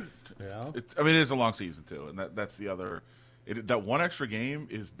pace. Yeah. It is a long season too, and that's the other. That one extra game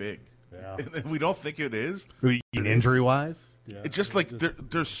is big. Yeah. And we don't think it is. Injury wise. Yeah, it's just like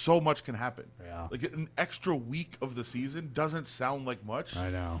there's so much can happen. Yeah. Like an extra week of the season doesn't sound like much. I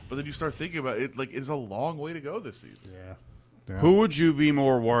know. But then you start thinking about it, like it's a long way to go this season. Yeah. Who would you be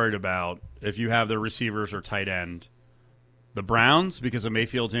more worried about if you have the receivers or tight end? The Browns because of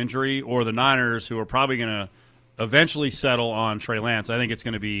Mayfield's injury, or the Niners, who are probably going to eventually settle on Trey Lance? I think it's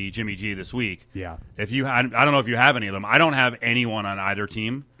going to be Jimmy G this week. Yeah. I don't know if you have any of them. I don't have anyone on either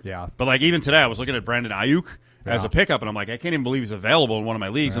team. Yeah. But like even today, I was looking at Brandon Ayuk as a pickup, and I'm like, I can't even believe he's available in one of my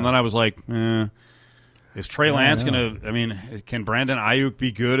leagues. And then I was like, is Trey Lance going to? I mean, can Brandon Ayuk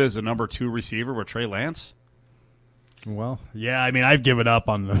be good as a number 2 receiver with Trey Lance? Well, yeah, I mean, I've given up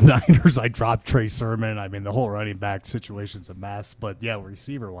on the Niners. I dropped Trey Sermon. I mean, the whole running back situation's a mess. But, yeah,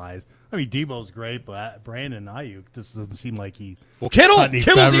 receiver-wise, I mean, Debo's great, but Brandon Ayuk just doesn't seem like he – Well, Kittle's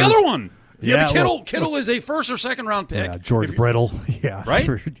the other one. Yeah, Kittle is a first- or second-round pick. Yeah, George Brittle. Yeah, right?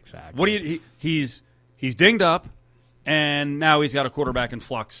 Exactly. What do you – he's dinged up, and now he's got a quarterback in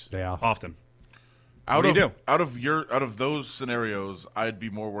flux often. Out of those scenarios, I'd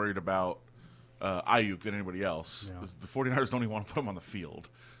be more worried about Ayuk than anybody else. Yeah. The 49ers don't even want to put him on the field.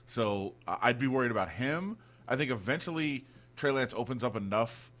 So I'd be worried about him. I think eventually Trey Lance opens up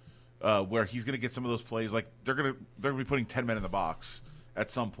enough where he's going to get some of those plays. Like they're going to be putting 10 men in the box at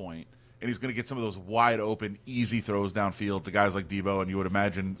some point, and he's going to get some of those wide open, easy throws downfield to guys like Debo, and you would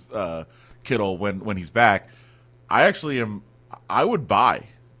imagine Kittle when he's back. I would buy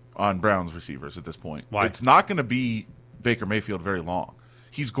on Browns receivers at this point. Why? It's not going to be Baker Mayfield very long.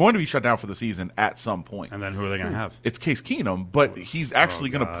 He's going to be shut down for the season at some point. And then who are they going to have? It's Case Keenum, but he's actually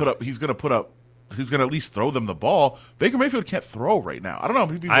going to put up. He's going to put up at least throw them the ball. Baker Mayfield can't throw right now. I don't know how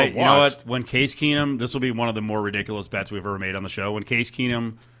many people You know what? When Case Keenum, this will be one of the more ridiculous bets we've ever made on the show. When Case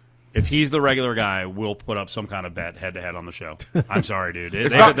Keenum, if he's the regular guy, we'll put up some kind of bet head-to-head on the show. I'm sorry,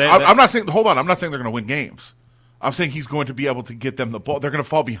 dude. I'm not saying – hold on. I'm not saying they're going to win games. I'm saying he's going to be able to get them the ball. They're going to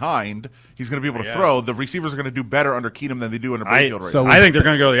fall behind. He's going to be able to throw. The receivers are going to do better under Keenum than they do under Mayfield right now. I think they're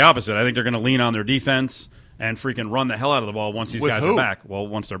going to go the opposite. I think they're going to lean on their defense and freaking run the hell out of the ball once these guys are back. Well,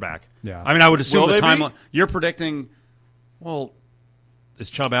 once they're back. Yeah. I mean, I would assume the timeline. You're predicting, well,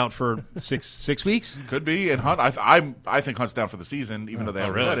 is Chubb out for six weeks? Could be. And Hunt, I think Hunt's down for the season, even though they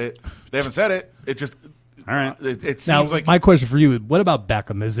haven't said it. They haven't said it. It just – all right. It seems now, like – my question for you, what about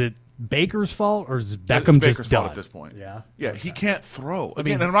Beckham? Is it Baker's fault or is Beckham it's just Baker's done fault at this point? Yeah. Yeah, okay. He can't throw.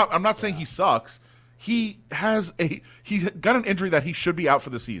 Again, and I'm not saying he sucks. He got an injury that he should be out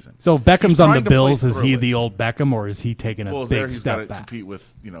for the season. So if Beckham's on the Bills, is he it. the old Beckham, or is he taking a big step back? He's got to compete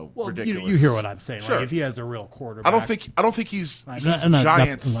with well, ridiculous. You hear what I'm saying? Sure. Like if he has a real quarterback, I don't think he's not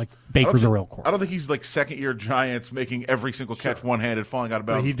Giants. like Baker's a real quarterback. I don't think he's like second-year Giants making every single catch one-handed, falling out of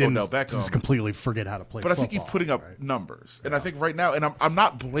bounds. He didn't Beckham. just completely forget how to play. But I think he's putting up numbers, and I think right now, and I'm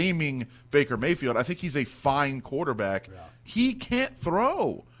not blaming Baker Mayfield. I think he's a fine quarterback. Yeah. He can't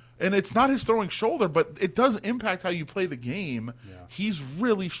throw. And it's not his throwing shoulder, but it does impact how you play the game. Yeah. He's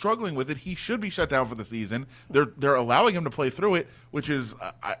really struggling with it. He should be shut down for the season. They're allowing him to play through it, which is,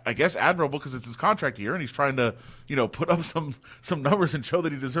 I guess, admirable because it's his contract year, and he's trying to, put up some numbers and show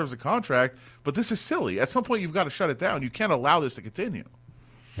that he deserves a contract. But this is silly. At some point, you've got to shut it down. You can't allow this to continue.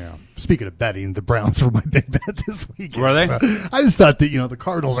 Yeah. Speaking of betting, the Browns were my big bet this weekend. Were they? So I just thought that the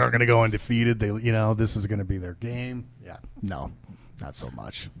Cardinals aren't going to go undefeated. They this is going to be their game. Yeah. No. Not so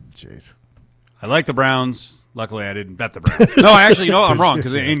much. Jeez. I like the Browns. Luckily, I didn't bet the Browns. No, actually, I'm wrong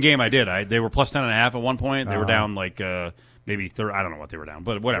because in game I did. They were plus 10.5 at one point. They were down like maybe 30. I don't know what they were down,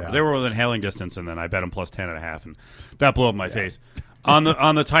 but whatever. Yeah. They were within hailing distance, and then I bet them plus 10.5, and that blew up my face. On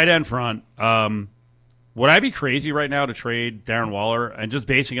the tight end front, would I be crazy right now to trade Darren Waller and just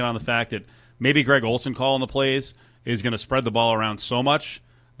basing it on the fact that maybe Greg Olsen calling the plays is going to spread the ball around so much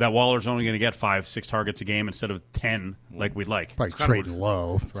that Waller's only going to get 5-6 targets a game instead of 10 like we'd like. Probably trading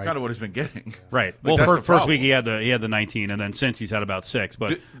low. That's kind of what he's been getting. Right. Well, first week he had the 19, and then since he's had about 6.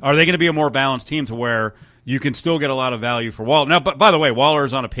 But are they going to be a more balanced team to where you can still get a lot of value for Waller? Now, but by the way, Waller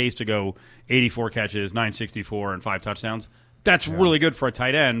is on a pace to go 84 catches, 964, and 5 touchdowns. That's really good for a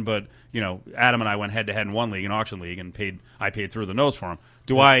tight end. But Adam and I went head to head in one league, an auction league, and I paid through the nose for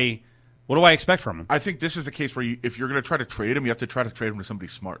him. What do I expect from him? I think this is a case where if you're going to try to trade him, you have to try to trade him to somebody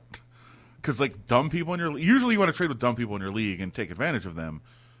smart. Because dumb people in your league, usually you want to trade with dumb people in your league and take advantage of them.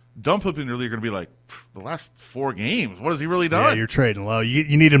 Dumb people in your league are going to be like, the last 4 games, what has he really done? Yeah, you're trading low.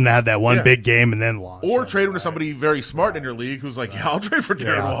 You need him to have that one big game and then launch. Or trade him to somebody very smart in your league who's like, I'll trade for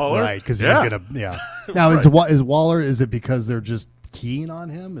Darren Waller. Right, because he's going to, Now, is Waller, is it because they're just keen on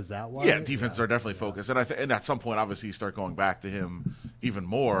him? Is that why? Yeah, defenses are definitely focused. And and at some point, obviously, you start going back to him even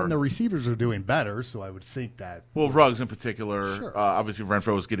more. And the receivers are doing better, so I would think that. Well, Ruggs in particular. Obviously,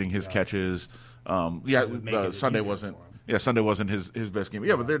 Renfro was getting his catches. Sunday wasn't. Yeah, Sunday wasn't his best game.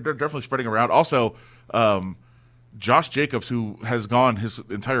 Yeah, but they're definitely spreading around. Also, Josh Jacobs, who has gone his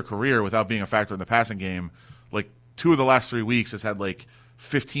entire career without being a factor in the passing game, like 2 of the last 3 weeks has had like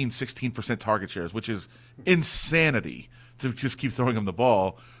 15, 16% target shares, which is insanity to just keep throwing him the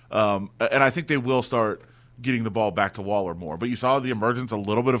ball. And I think they will start getting the ball back to Waller more. But you saw the emergence a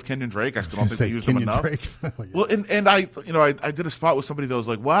little bit of Kenyon Drake. I still don't think they used him enough. Well, and I did a spot with somebody that was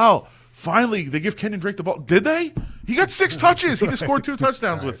like, wow, finally they give Kenyon Drake the ball. Did they? He got 6 touches. He just scored 2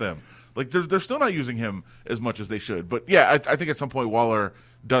 touchdowns with them. Like they're still not using him as much as they should. But yeah, I think at some point Waller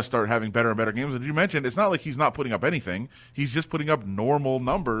does start having better and better games. And you mentioned it's not like he's not putting up anything. He's just putting up normal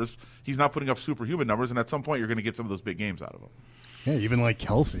numbers. He's not putting up superhuman numbers. And at some point, you're going to get some of those big games out of him. Yeah, even like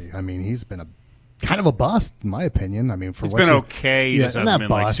Kelsey. I mean, he's been a kind of a bust, in my opinion. I mean, he's been okay. He just hasn't been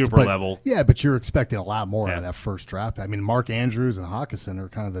like super level. Yeah, but you're expecting a lot more out of that first draft. I mean, Mark Andrews and Hawkinson are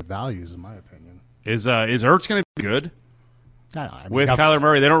kind of the values, in my opinion. Is Ertz going to be good? With Kyler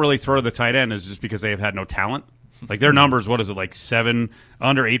Murray, they don't really throw to the tight end is just because they have had no talent. Like their numbers, what is it, like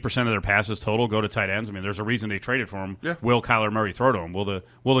under 8% of their passes total go to tight ends? I mean, there's a reason they traded for him. Yeah. Will Kyler Murray throw to him? Will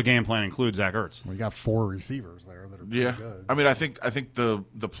the game plan include Zach Ertz? We got 4 receivers there that are pretty good. I mean, I think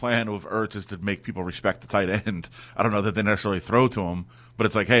the plan with Ertz is to make people respect the tight end. I don't know that they necessarily throw to him, but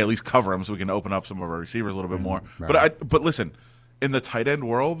it's like, hey, at least cover him so we can open up some of our receivers a little bit more. Right. But listen, in the tight end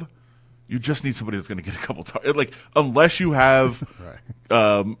world, you just need somebody that's going to get a couple targets. Like unless you have,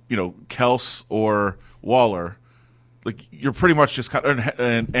 Kels or Waller. Like you're pretty much just kind of,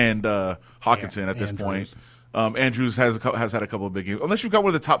 and Hawkinson at this point. Andrews has had a couple of big games. Unless you've got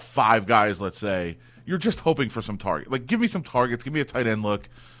one of the top 5 guys, let's say, you're just hoping for some target. Like, give me some targets. Give me a tight end look.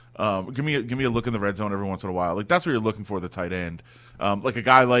 Give me a look in the red zone every once in a while. Like, that's what you're looking for, the tight end. Like a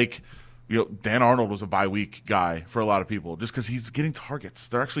guy like, Dan Arnold was a bye week guy for a lot of people just because he's getting targets.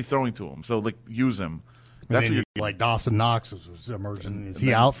 They're actually throwing to him. So, like, use him. That's what like Dawson Knox was emerging. Is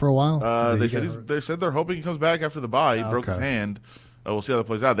he out for a while? They said they're hoping he comes back after the bye. He broke his hand. We'll see how that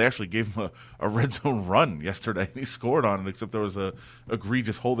plays out. They actually gave him a red zone run yesterday, and he scored on it, except there was a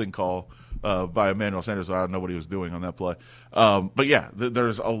egregious holding call by Emmanuel Sanders. So I don't know what he was doing on that play. But yeah,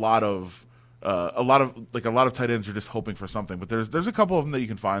 there's a lot of tight ends are just hoping for something. But there's a couple of them that you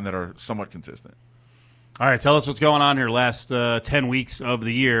can find that are somewhat consistent. All right, tell us what's going on here last 10 weeks of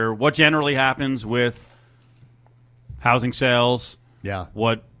the year. What generally happens with housing sales? Yeah.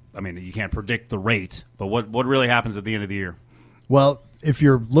 You can't predict the rate, but what really happens at the end of the year? Well, if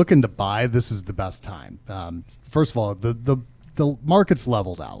you're looking to buy, this is the best time. First of all, the market's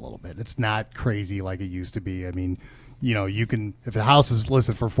leveled out a little bit. It's not crazy like it used to be. I mean, you can, if a house is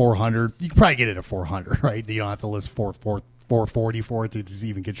listed for $400, you can probably get it at $400, right? You don't have to list for $440 for it to just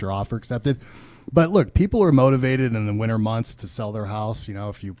even get your offer accepted. But look, people are motivated in the winter months to sell their house.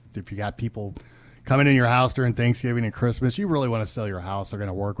 If you got people coming in your house during Thanksgiving and Christmas, you really want to sell your house. They're going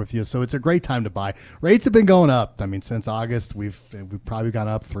to work with you. So it's a great time to buy. Rates have been going up. I mean, since August, we've probably gone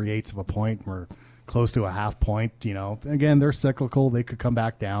up 3/8 of a point. We're close to a half point. Again, they're cyclical. They could come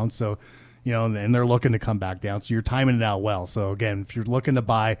back down. So, and they're looking to come back down. So you're timing it out well. So again, if you're looking to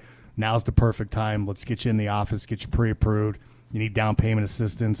buy, now's the perfect time. Let's get you in the office, get you pre-approved. You need down payment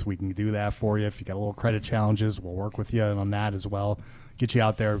assistance. We can do that for you. If you got a little credit challenges, we'll work with you on that as well. Get you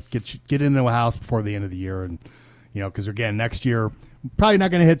out there, get into a house before the end of the year. And, because again, next year, probably not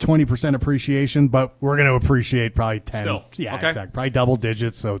going to hit 20% appreciation, but we're going to appreciate probably 10. Still. Yeah, okay. Exactly. Probably double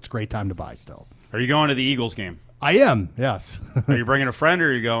digits. So it's a great time to buy still. Are you going to the Eagles game? I am, yes. Are you bringing a friend, or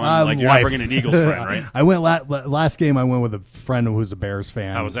are you going you're not bringing an Eagles friend, right? I went last game. I went with a friend who was a Bears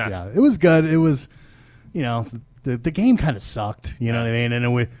fan. How was that? Yeah, it was good. It was, the game kind of sucked. You know what I mean?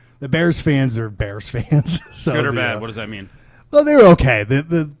 And the Bears fans are Bears fans. So good or bad? What does that mean? Well, they were okay.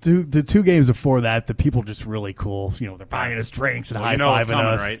 The two games before that, the people just really cool. They're buying us drinks and high-fiving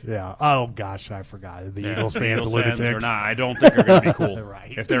us. Right? Yeah. Oh, gosh, I forgot. The Eagles fans, lunatics. Or not, I don't think they're going to be cool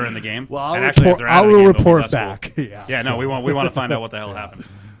right. if they're in the game. Well, I'll report back. Cool. Yeah, no, we want to find out what the hell happened.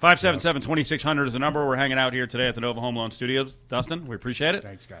 577-2600 is the number. We're hanging out here today at the Nova Home Loan Studios. Dustin, we appreciate it.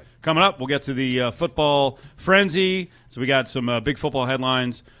 Thanks, guys. Coming up, we'll get to the football frenzy. So we got some big football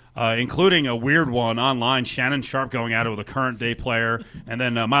headlines. Including a weird one online, Shannon Sharp going at it with a current day player. And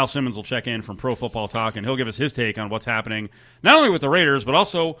then Miles Simmons will check in from Pro Football Talk, and he'll give us his take on what's happening, not only with the Raiders, but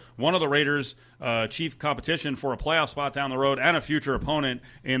also one of the Raiders' chief competition for a playoff spot down the road and a future opponent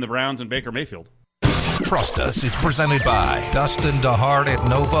in the Browns and Baker Mayfield. Trust Us is presented by Dustin DeHart at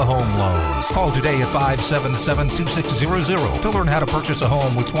Nova Home Loans. Call today at 577-2600 to learn how to purchase a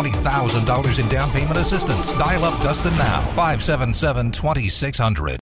home with $20,000 in down payment assistance. Dial up Dustin now, 577-2600.